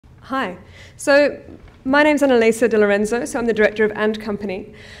Hi. So my name's Lise de Lorenzo, so I'm the director of And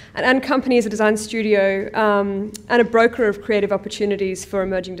Company. And Company is a design studio and a broker of creative opportunities for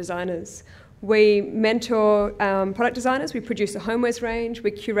emerging designers. We mentor product designers, we produce a homewares range,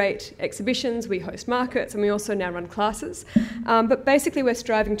 we curate exhibitions, we host markets, and we also now run classes. But basically we're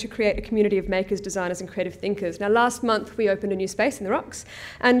striving to create a community of makers, designers, and creative thinkers. Now last month we opened a new space in the Rocks,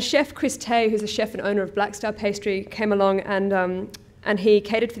 and chef Chris Tay, who's a chef and owner of Black Star Pastry, came along and he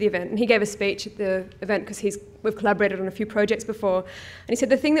catered for the event. And he gave a speech at the event because we've collaborated on a few projects before. And he said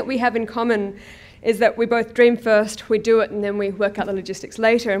the thing that we have in common is that we both dream first, we do it, and then we work out the logistics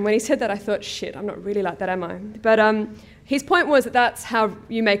later. And when he said that, I thought, shit, I'm not really like that, am I? But his point was that that's how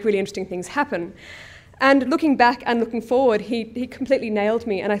you make really interesting things happen. And looking back and looking forward, he completely nailed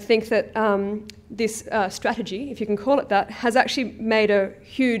me. And I think that this strategy, if you can call it that, has actually made a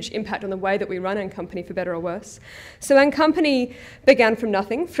huge impact on the way that we run And Company, for better or worse. So And Company began from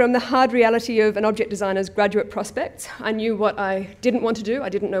nothing, from the hard reality of an object designer's graduate prospects. I knew what I didn't want to do. I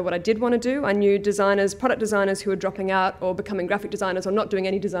didn't know what I did want to do. I knew designers, product designers who were dropping out or becoming graphic designers or not doing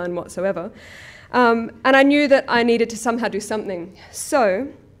any design whatsoever. And I knew that I needed to somehow do something. So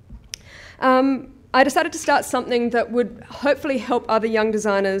I decided to start something that would hopefully help other young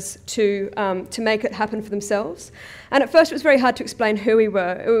designers to make it happen for themselves. And at first it was very hard to explain who we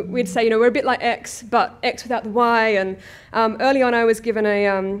were. We'd say, we're a bit like X, but X without the Y. And early on I was given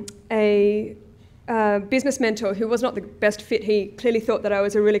a business mentor who was not the best fit. He clearly thought that I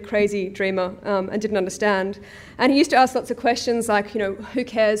was a really crazy dreamer and didn't understand. And he used to ask lots of questions like, who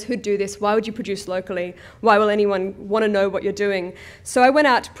cares, who'd do this, why would you produce locally, why will anyone want to know what you're doing? So I went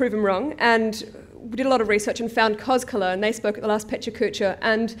out to prove him wrong, and we did a lot of research and found Coscolor, and they spoke at the last Pecha Kucha,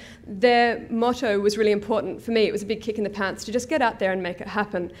 and their motto was really important for me. It was a big kick in the pants to just get out there and make it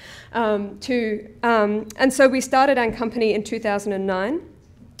happen. And so we started And Company in 2009.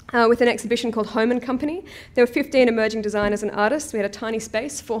 With an exhibition called Home and Company. There were 15 emerging designers and artists. We had a tiny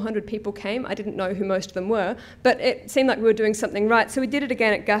space, 400 people came. I didn't know who most of them were, but it seemed like we were doing something right. So we did it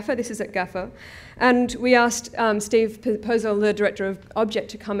again at GAFA. This is at GAFA. And we asked Steve Pozel, the director of Object,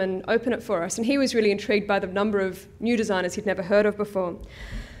 to come and open it for us. And he was really intrigued by the number of new designers he'd never heard of before.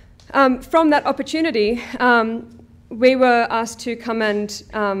 From that opportunity, we were asked to come and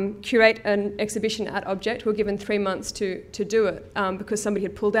curate an exhibition at Object. We were given 3 months to do it because somebody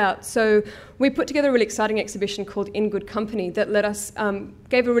had pulled out. So we put together a really exciting exhibition called In Good Company that let us,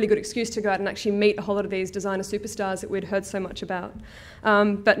 gave a really good excuse to go out and actually meet a whole lot of these designer superstars that we'd heard so much about,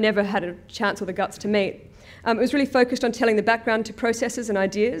 but never had a chance or the guts to meet. It was really focused on telling the background to processes and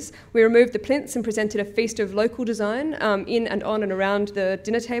ideas. We removed the plinths and presented a feast of local design in and on and around the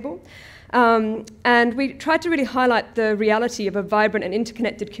dinner table. And we tried to really highlight the reality of a vibrant and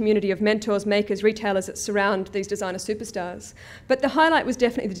interconnected community of mentors, makers, retailers that surround these designer superstars. But the highlight was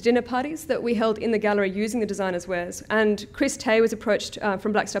definitely the dinner parties that we held in the gallery using the designers' wares. And Chris Tay was approached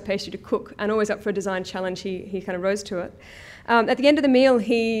from Black Star Pastry to cook, and always up for a design challenge, he kind of rose to it. At the end of the meal,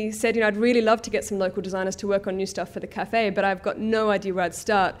 he said, I'd really love to get some local designers to work on new stuff for the cafe, but I've got no idea where I'd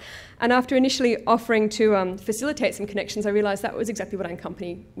start. And after initially offering to facilitate some connections, I realised that was exactly what And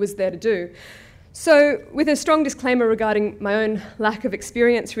Company was there to do. So with a strong disclaimer regarding my own lack of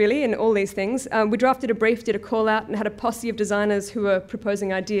experience, really, in all these things, we drafted a brief, did a call-out, and had a posse of designers who were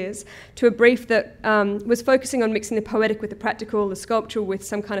proposing ideas to a brief that was focusing on mixing the poetic with the practical, the sculptural with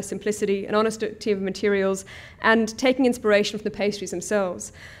some kind of simplicity, an honesty of materials, and taking inspiration from the pastries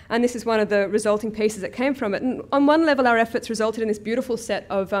themselves. And this is one of the resulting pieces that came from it. And on one level, our efforts resulted in this beautiful set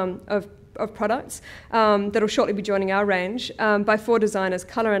of products that will shortly be joining our range by 4 designers,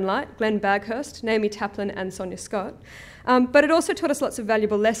 Colour and Light, Glenn Baghurst, Naomi Taplin and Sonia Scott. But it also taught us lots of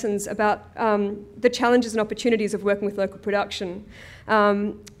valuable lessons about the challenges and opportunities of working with local production.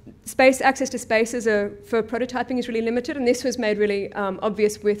 Access to spaces for prototyping is really limited, and this was made really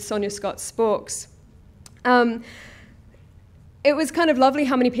obvious with Sonia Scott's sporks. It was kind of lovely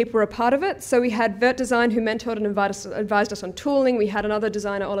how many people were a part of it. So we had Vert Design, who mentored and advised us on tooling. We had another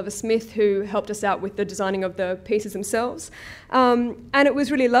designer, Oliver Smith, who helped us out with the designing of the pieces themselves. And it was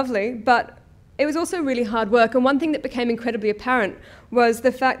really lovely, but it was also really hard work. And one thing that became incredibly apparent was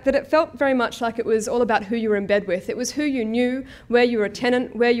the fact that it felt very much like it was all about who you were in bed with. It was who you knew, where you were a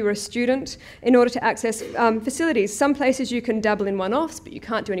tenant, where you were a student, in order to access facilities. Some places you can dabble in one-offs, but you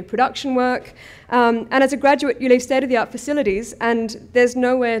can't do any production work. And as a graduate, you leave state-of-the-art facilities, and there's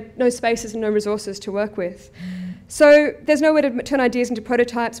no spaces and no resources to work with. So there's nowhere to turn ideas into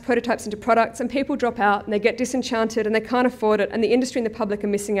prototypes, prototypes into products, and people drop out and they get disenchanted and they can't afford it, and the industry and the public are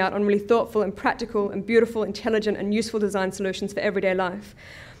missing out on really thoughtful and practical and beautiful, intelligent and useful design solutions for everyday life.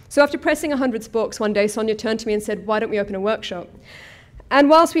 So after pressing 100 sporks one day, Sonia turned to me and said, "Why don't we open a workshop?" And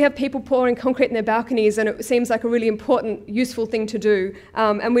whilst we have people pouring concrete in their balconies, and it seems like a really important, useful thing to do,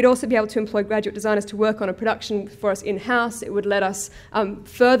 and we'd also be able to employ graduate designers to work on a production for us in-house, it would let us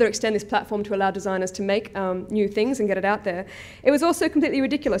further extend this platform to allow designers to make new things and get it out there. It was also completely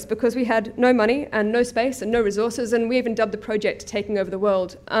ridiculous because we had no money and no space and no resources, and we even dubbed the project Taking Over the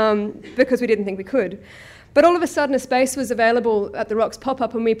World because we didn't think we could. But all of a sudden, a space was available at the Rocks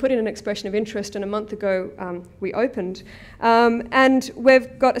pop-up, and we put in an expression of interest, and a month ago, we opened. And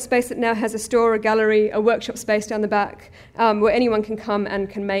we've got a space that now has a store, a gallery, a workshop space down the back, where anyone can come and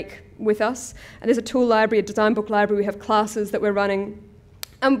can make with us. And there's a tool library, a design book library. We have classes that we're running.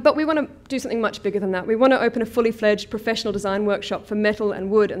 But we want to do something much bigger than that. We want to open a fully fledged professional design workshop for metal and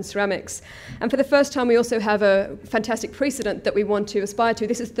wood and ceramics. And for the first time, we also have a fantastic precedent that we want to aspire to.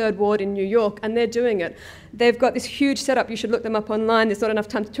 This is Third Ward in New York, and they're doing it. They've got this huge setup. You should look them up online. There's not enough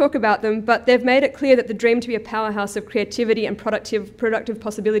time to talk about them, but they've made it clear that the dream to be a powerhouse of creativity and productive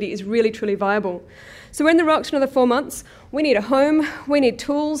possibility is really, truly viable. So we're in the Rocks for another 4 months. We need a home, we need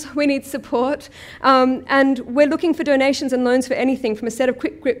tools, we need support, and we're looking for donations and loans for anything from a set of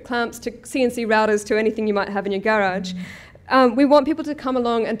quick grip clamps to CNC routers to anything you might have in your garage. We want people to come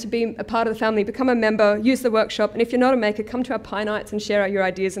along and to be a part of the family, become a member, use the workshop, and if you're not a maker, come to our Pie Nights and share your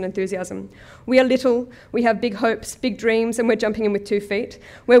ideas and enthusiasm. We are little, we have big hopes, big dreams, and we're jumping in with 2 feet.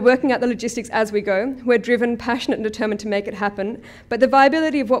 We're working out the logistics as we go. We're driven, passionate, and determined to make it happen. But the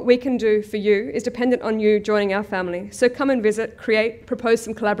viability of what we can do for you is dependent on you joining our family. So come and visit, create, propose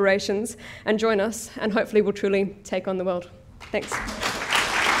some collaborations, and join us, and hopefully we'll truly take on the world. Thanks.